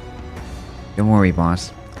 Don't worry,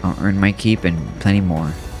 boss. I'll earn my keep and plenty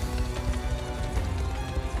more.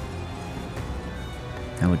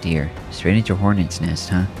 Oh dear. Straight into Hornet's Nest,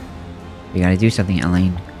 huh? We gotta do something,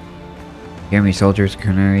 Elaine. Hear me, soldiers,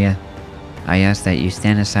 Cornelia. I ask that you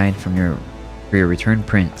stand aside from for your returned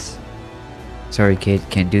prince. Sorry, kid,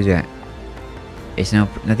 can't do that. It's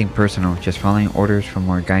nothing personal, just following orders from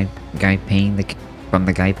our guy paying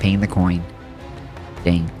the coin.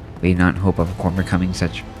 Dang, we did not hope of overcoming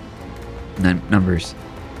such numbers.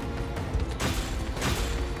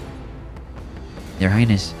 Your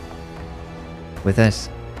Highness, with us,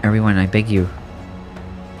 everyone, I beg you.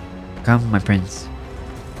 Come, my prince.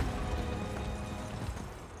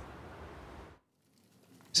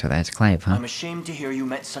 So that's Clive, huh? I'm ashamed to hear you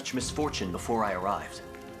met such misfortune before I arrived.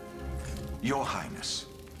 Your Highness,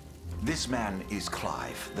 this man is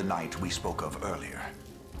Clive, the knight we spoke of earlier.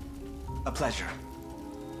 A pleasure.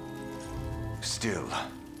 Still,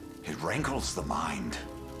 it rankles the mind.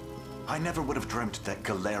 I never would have dreamt that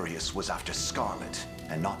Galerius was after Scarlet,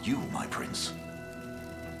 and not you, my prince.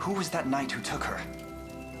 Who was that knight who took her?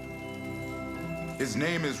 His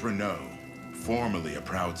name is Renault, formerly a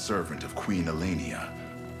proud servant of Queen Elenia,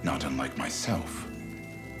 not unlike myself.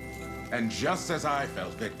 And just as I fell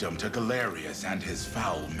victim to Galerius and his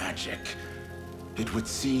foul magic, it would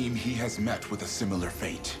seem he has met with a similar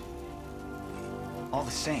fate. All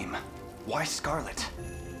the same, why Scarlet?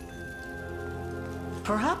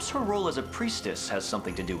 Perhaps her role as a priestess has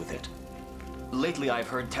something to do with it. Lately I've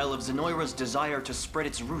heard tell of Zenoira's desire to spread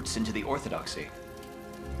its roots into the Orthodoxy,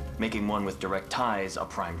 making one with direct ties a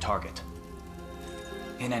prime target.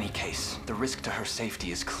 In any case, the risk to her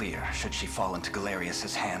safety is clear should she fall into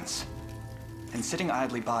Galerius's hands. And sitting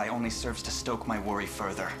idly by only serves to stoke my worry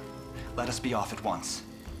further. Let us be off at once.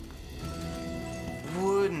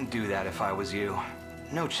 Wouldn't do that if I was you.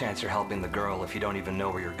 No chance you're helping the girl if you don't even know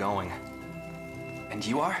where you're going. And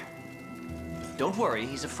you are? Don't worry,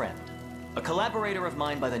 he's a friend. A collaborator of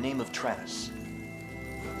mine by the name of Travis.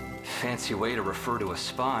 Fancy way to refer to a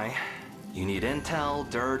spy. You need intel,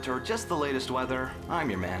 dirt, or just the latest weather, I'm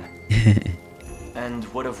your man. And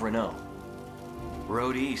what of Renault?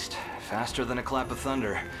 Road east, faster than a clap of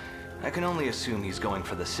thunder. I can only assume he's going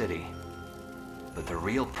for the city. But the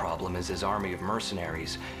real problem is his army of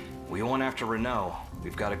mercenaries. We went after Renault,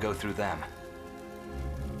 we've got to go through them.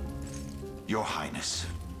 Your Highness,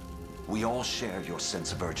 we all share your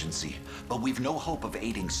sense of urgency, but we've no hope of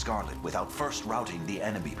aiding Scarlet without first routing the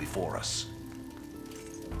enemy before us.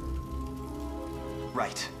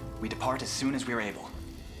 Right. We depart as soon as we're able.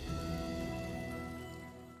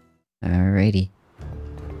 Alrighty.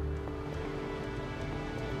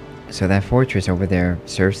 So that fortress over there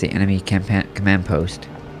serves the enemy command post.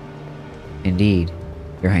 Indeed,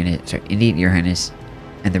 Your Highness. Sorry, indeed, Your Highness.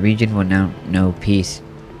 And the region will now know peace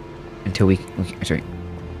until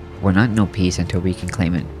will not know peace until we can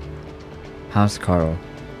claim it. House Carl.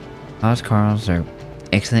 House Carls are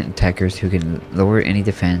excellent attackers who can lower any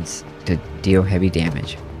defense to deal heavy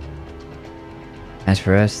damage. As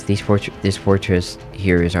for us, this fortress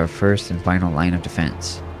here is our first and final line of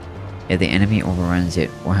defense. If the enemy overruns it,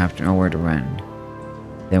 we'll have nowhere to run.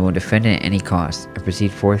 Then we'll defend it at any cost, and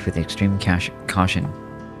proceed forth with extreme caution.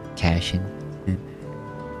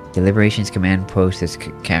 The Liberation's command post is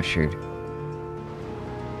captured.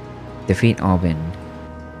 Defeat Albin.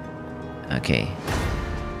 Okay.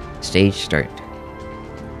 Stage start.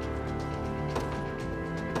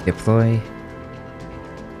 Deploy.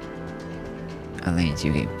 Alliance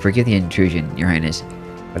UK. Forgive the intrusion, Your Highness,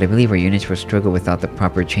 but I believe our units will struggle without the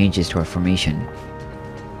proper changes to our formation.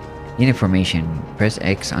 Unit formation. Press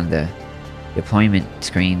X on the deployment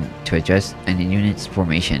screen to adjust an unit's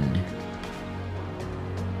formation.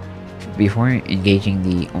 Before engaging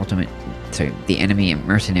the enemy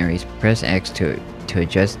mercenaries, press X to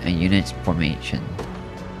adjust a unit's formation.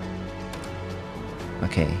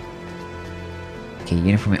 Okay. Okay,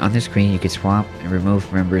 uniform on the screen you can swap and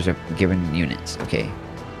remove members of given units. Okay.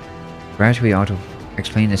 Perhaps we ought to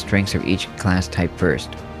explain the strengths of each class type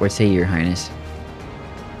first. What say Your Highness?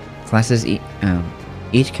 Classes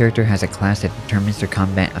each character has a class that determines their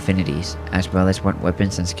combat affinities, as well as what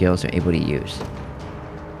weapons and skills they're able to use.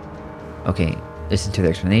 Okay, listen to the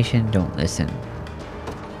explanation, don't listen.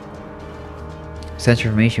 Such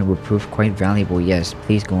information will prove quite valuable, yes,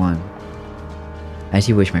 please go on. As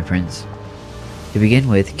you wish, my prince. To begin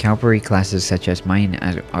with, cavalry classes such as mine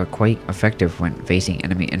are quite effective when facing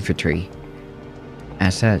enemy infantry.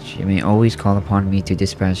 As such, you may always call upon me to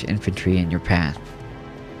dispatch infantry in your path.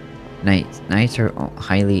 Knights are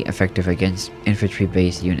highly effective against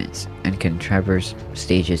infantry-based units, and can traverse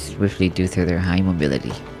stages swiftly due to their high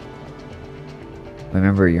mobility.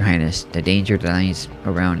 Remember, Your Highness, the danger lies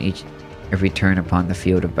around every turn upon the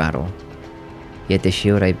field of battle. Yet the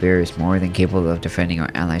shield I bear is more than capable of defending our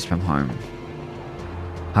allies from harm.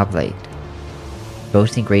 Hoplite.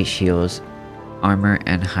 Boasting great shields, armor,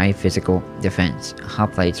 and high physical defense,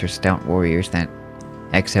 hoplites are stout warriors that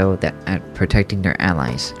excel at protecting their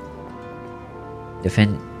allies.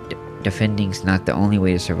 Defending's not the only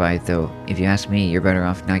way to survive, though. If you ask me, you're better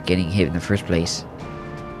off not getting hit in the first place.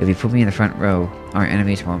 If you put me in the front row, our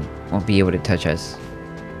enemies won't be able to touch us.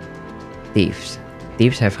 Thieves.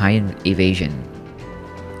 Thieves have high evasion,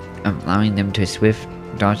 allowing them to swift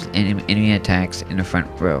dodge enemy attacks in the front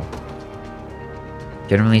row.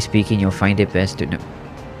 Generally speaking, you'll find it best to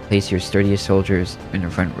place your sturdiest soldiers in the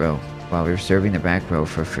front row, while reserving the back row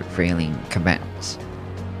for frailing combatants.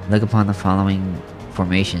 Look upon the following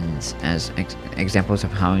formations as examples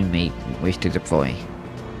of how you may wish to deploy.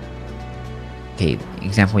 Okay,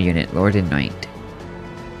 example unit, Lord and Knight.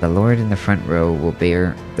 The Lord in the front row will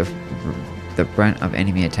bear the brunt of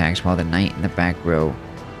enemy attacks, while the Knight in the back row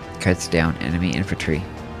cuts down enemy infantry.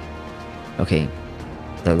 Okay,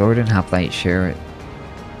 the Lord and Hoplite share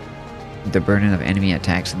the burden of enemy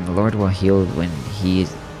attacks, and the Lord will heal when he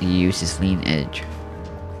uses Lean Edge.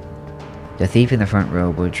 The Thief in the front row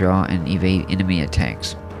will draw and evade enemy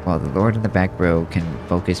attacks, while the Lord in the back row can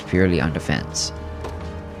focus purely on defense.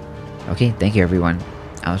 Okay, thank you everyone.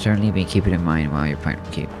 I'll certainly be keeping in mind while you're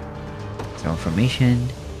practicing. So, formation.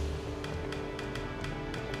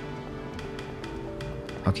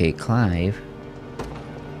 Okay, Clive.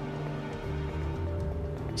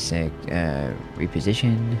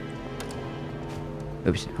 Reposition.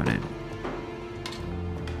 Oops, hold on.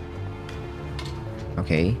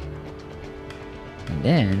 Okay. And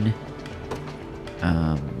then,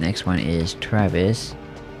 next one is Travis.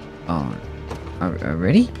 Oh,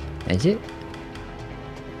 already? That's it?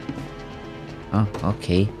 Oh,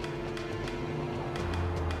 okay.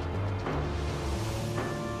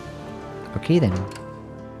 Okay then.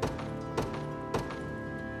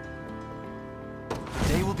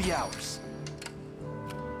 Today will be ours.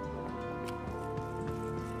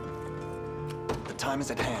 The time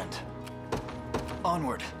is at hand.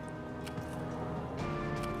 Onward.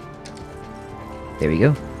 There we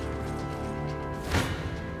go.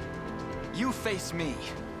 You face me.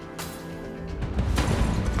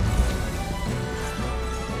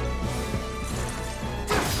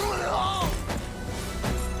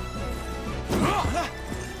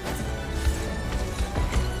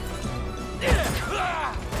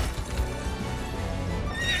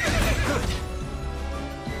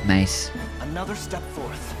 Nice. Another step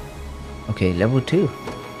forth. Okay, level 2. A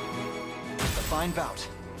fine bout.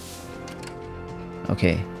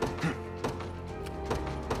 Okay.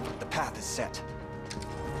 The path is set.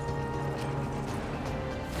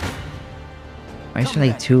 Why is there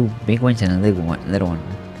like 2 big ones and a little one?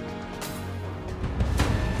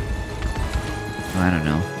 Oh, I don't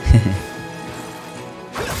know.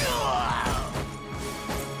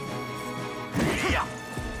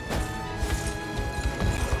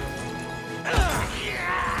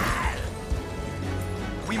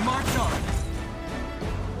 We march on.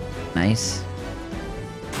 Nice.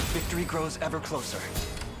 Victory grows ever closer.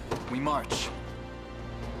 We march.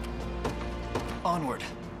 Onward.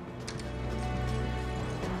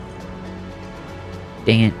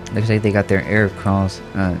 Dang it, looks like they got their air crawls,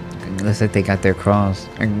 looks like they got their crawls,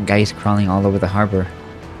 or guys crawling all over the harbor.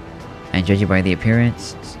 And judging by the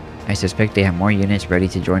appearance, I suspect they have more units ready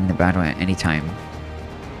to join the battle at any time.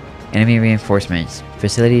 Enemy reinforcements.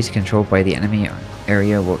 Facilities controlled by the enemy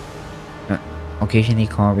area will occasionally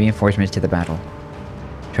call reinforcements to the battle.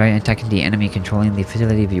 Try attacking the enemy controlling the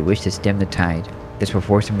facility if you wish to stem the tide. This will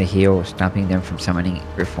force them to heal, stopping them from summoning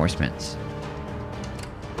reinforcements.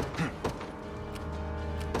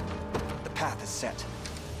 The path is set.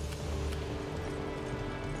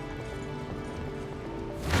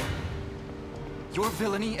 Your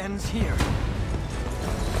villainy ends here.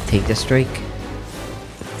 Take the strike.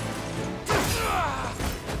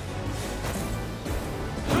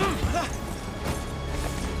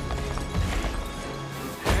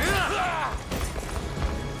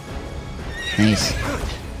 Nice.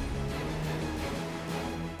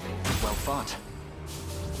 Well fought.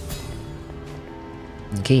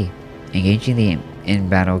 Okay. Engaging the in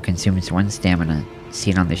battle consumes 1 stamina.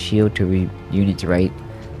 Seen on the shield to units right.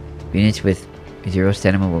 Units with 0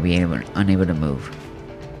 stamina will be unable to move.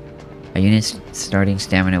 A unit's starting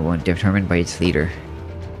stamina will be determined by its leader.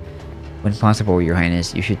 When possible, Your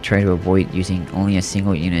Highness, you should try to avoid using only a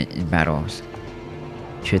single unit in battles.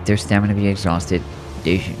 Should their stamina be exhausted,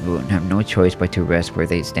 they will have no choice but to rest where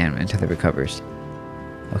they stand until it recovers.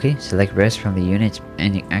 Okay, select rest from the unit's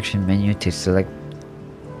action menu to select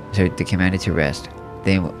the command it to rest.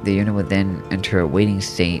 The unit will then enter a waiting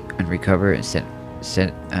state and recover and set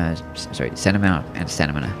amount and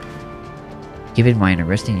stamina. Keep in mind, a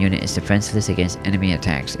resting unit is defenseless against enemy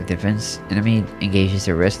attacks. If the enemy engages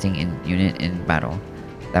a resting unit in battle,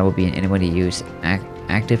 that will be an able to use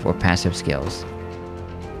active or passive skills.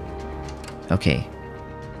 Okay.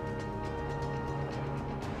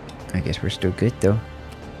 I guess we're still good though.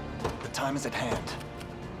 The time is at hand.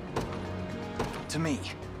 To me.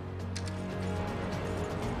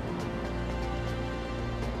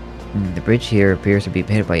 The bridge here appears to be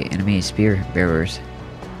hit by enemy spear bearers.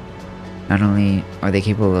 Not only are they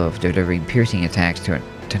capable of delivering piercing attacks to an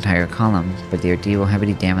entire column, but they deal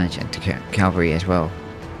heavy damage to cavalry as well.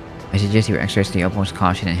 I suggest you exercise the utmost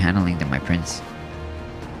caution in handling them, my prince.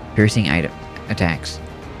 Piercing attacks.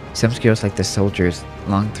 Some skills like the soldier's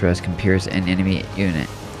long thrust can pierce an enemy unit,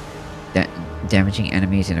 damaging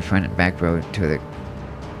enemies in the front and back row to the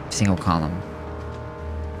single column.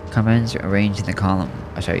 Commands arranged in the column,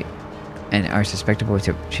 and are susceptible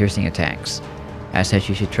to piercing attacks. As such,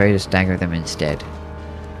 you should try to stagger them instead.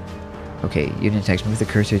 Okay, unit attacks. Move the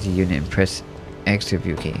cursor to unit and press X to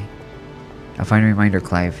view key. A final reminder,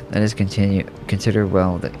 Clive. Let us consider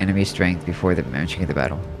well the enemy's strength before the launching of the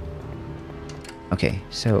battle. Okay,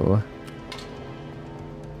 so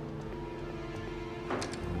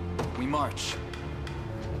we march.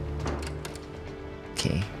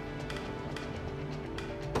 Okay.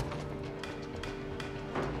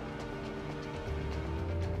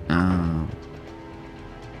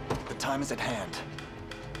 The time is at hand.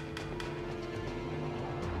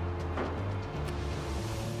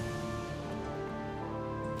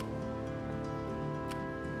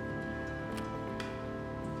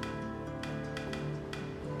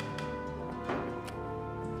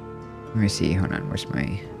 Let me see, hold on, where's my...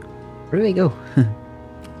 Where do I go? I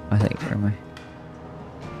was like, where am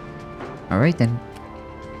I? Alright then.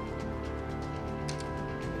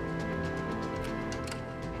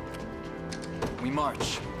 We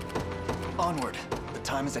march. Onward. The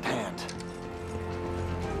time is at hand.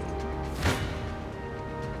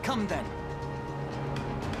 Come then.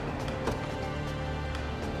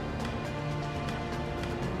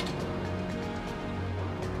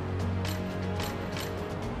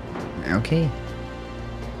 Okay.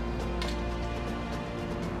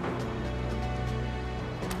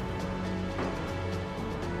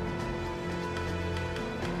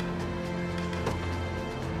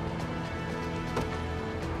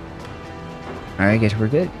 Alright, I guess we're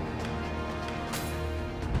good.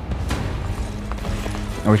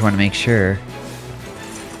 I always want to make sure.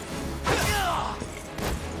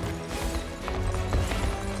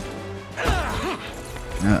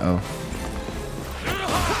 Uh-oh.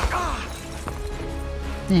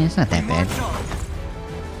 Yeah, it's not that bad.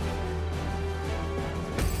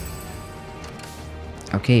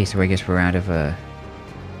 Okay, so I guess we're out of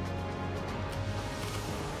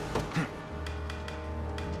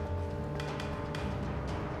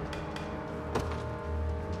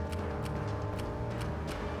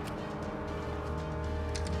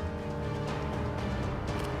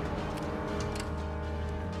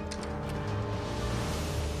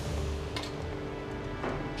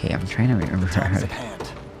Okay, I'm trying to remember how to...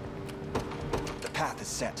 The path is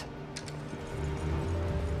set.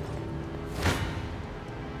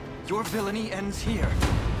 Your villainy ends here.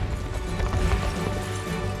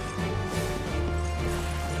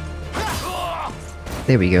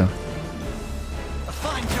 There we go. A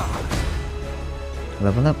fine job.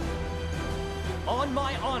 Level up. On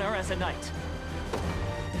my honor as a knight.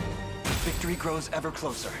 Victory grows ever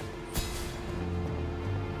closer.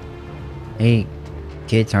 Hey,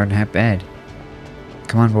 kids aren't half bad.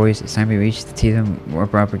 Come on, boys. It's time we reach the team we're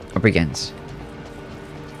up against.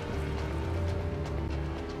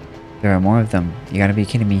 There are more of them. You gotta be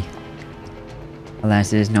kidding me. Alas,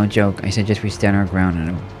 this is no joke. I suggest we stand our ground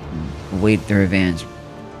and await their advance,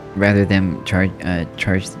 rather than charge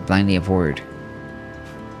blindly forward.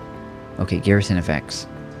 Okay, garrison effects.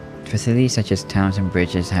 Facilities such as towns and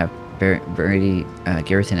bridges have variety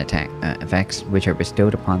garrison attack effects, which are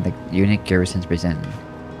bestowed upon the unit garrisons presented.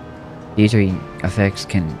 These effects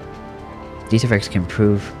can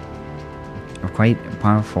prove quite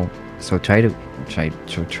powerful. So try to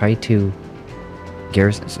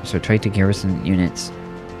garrison units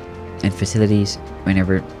and facilities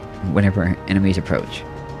whenever enemies approach.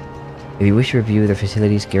 If you wish to review the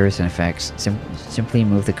facility's garrison effects, simply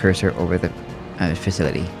move the cursor over the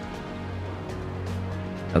facility.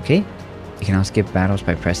 Okay, you can now skip battles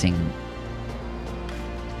by pressing.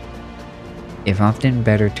 It's often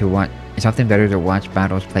better to watch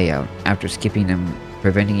battles play out after skipping them,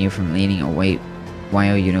 preventing you from leaning away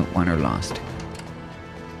while Unit 1 are lost.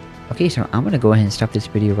 Okay, so I'm gonna go ahead and stop this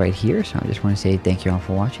video right here. So I just want to say thank you all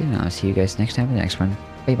for watching, and I'll see you guys next time in the next one.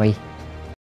 Bye bye.